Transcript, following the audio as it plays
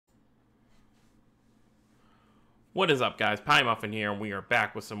What is up, guys? Pie Muffin here, and we are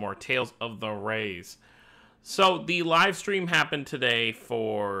back with some more Tales of the Rays. So, the live stream happened today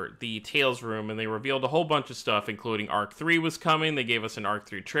for the Tales room, and they revealed a whole bunch of stuff, including Arc 3 was coming. They gave us an Arc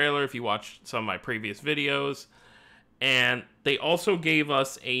 3 trailer if you watched some of my previous videos. And they also gave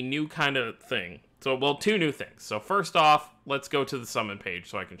us a new kind of thing. So, well, two new things. So, first off, let's go to the summon page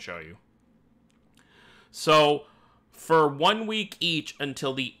so I can show you. So, for 1 week each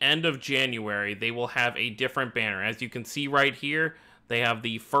until the end of January, they will have a different banner. As you can see right here, they have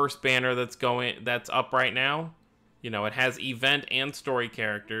the first banner that's up right now. You know, it has event and story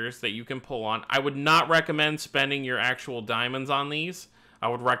characters that you can pull on. I would not recommend spending your actual diamonds on these. I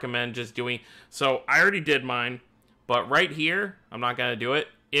would recommend just doing... So, I already did mine, but right here, I'm not going to do it.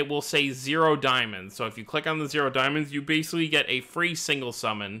 It will say 0 diamonds. So, if you click on the 0 diamonds, you basically get a free single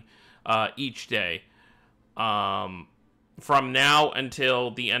summon each day. From now until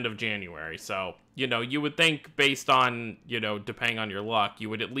the end of January. So, you know, you would think based on, you know, depending on your luck, you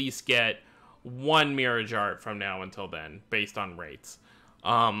would at least get 1 Mirrage Art from now until then, based on rates.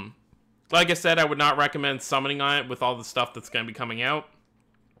 Like I said, I would not recommend summoning on it with all the stuff that's going to be coming out.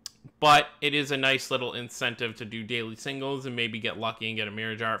 But it is a nice little incentive to do daily singles and maybe get lucky and get a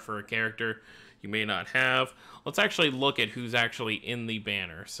Mirrage Art for a character you may not have. Let's actually look at who's actually in the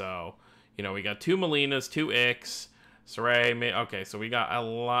banner. So, you know, we got 2 Melinas, 2 Ix, Saray. Okay, so we got a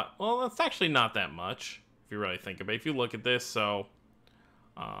lot. Well, that's actually not that much, if you really think about it. If you look at this, so...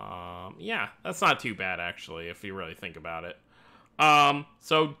 yeah, that's not too bad, actually, if you really think about it.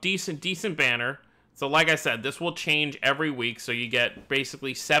 So, decent banner. So, like I said, this will change every week, so you get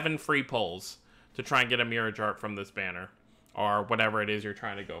basically 7 free pulls to try and get a Mirrage Art from this banner, or whatever it is you're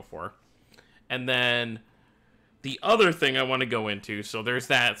trying to go for. And then... the other thing I want to go into, so there's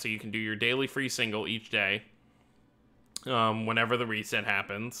that, so you can do your daily free single each day, whenever the reset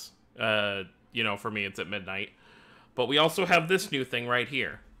happens. You know, for me, it's at midnight. But we also have this new thing right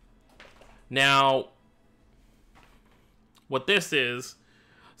here. Now, what this is,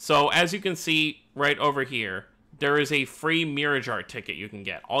 so as you can see right over here, there is a free Mirrage Art ticket you can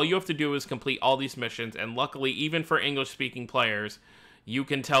get. All you have to do is complete all these missions, and luckily, even for English-speaking players, you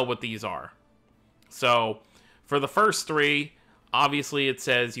can tell what these are. So... for the first 3, obviously it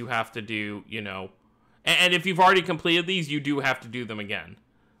says you have to do, you know... and if you've already completed these, you do have to do them again.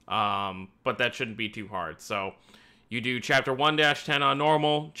 But that shouldn't be too hard. So, you do Chapter 1-10 on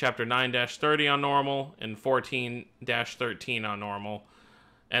normal, Chapter 9-30 on normal, and 14-13 on normal.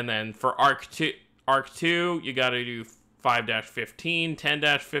 And then for Arc 2, you gotta do 5-15,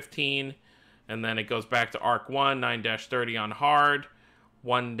 10-15, and then it goes back to Arc 1, 9-30 on hard,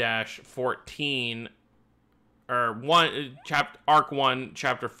 1-14... or Arc 1,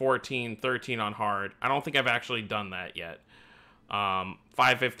 Chapter 14, 13 on hard. I don't think I've actually done that yet.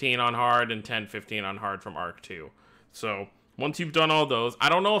 5-15 on hard and 10-15 on hard from Arc 2. So, once you've done all those, I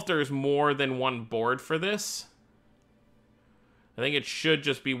don't know if there's more than one board for this. I think it should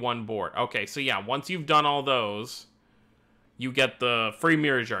just be one board. Okay, so yeah, once you've done all those, you get the free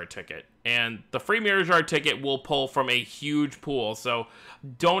Mirrage Art ticket. And the free Mirrage Art ticket will pull from a huge pool. So,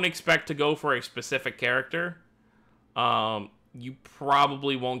 don't expect to go for a specific character. You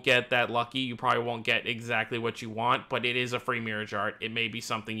probably won't get that lucky. You probably won't get exactly what you want, but it is a free Mirrage Art. It may be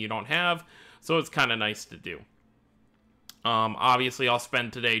something you don't have, so it's kind of nice to do. Obviously, I'll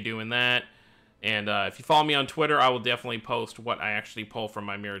spend today doing that, and if you follow me on Twitter, I will definitely post what I actually pull from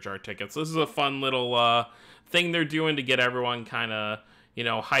my Mirrage Art tickets. So this is a fun little thing they're doing to get everyone kind of, you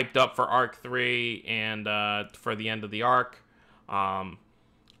know, hyped up for Arc 3 and for the end of the arc.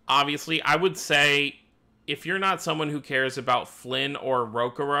 Obviously, I would say... if you're not someone who cares about Flynn or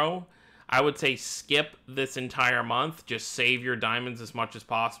Rokuro, I would say skip this entire month. Just save your diamonds as much as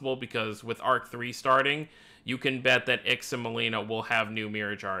possible, because with Arc 3 starting, you can bet that Ix and Melina will have new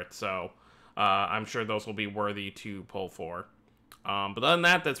Mirrage Art. So I'm sure those will be worthy to pull for. But other than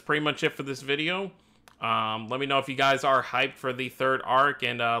that, that's pretty much it for this video. Let me know if you guys are hyped for the 3rd arc,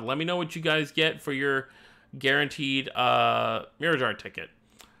 and let me know what you guys get for your guaranteed Mirrage Art ticket.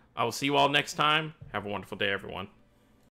 I will see you all next time. Have a wonderful day, everyone.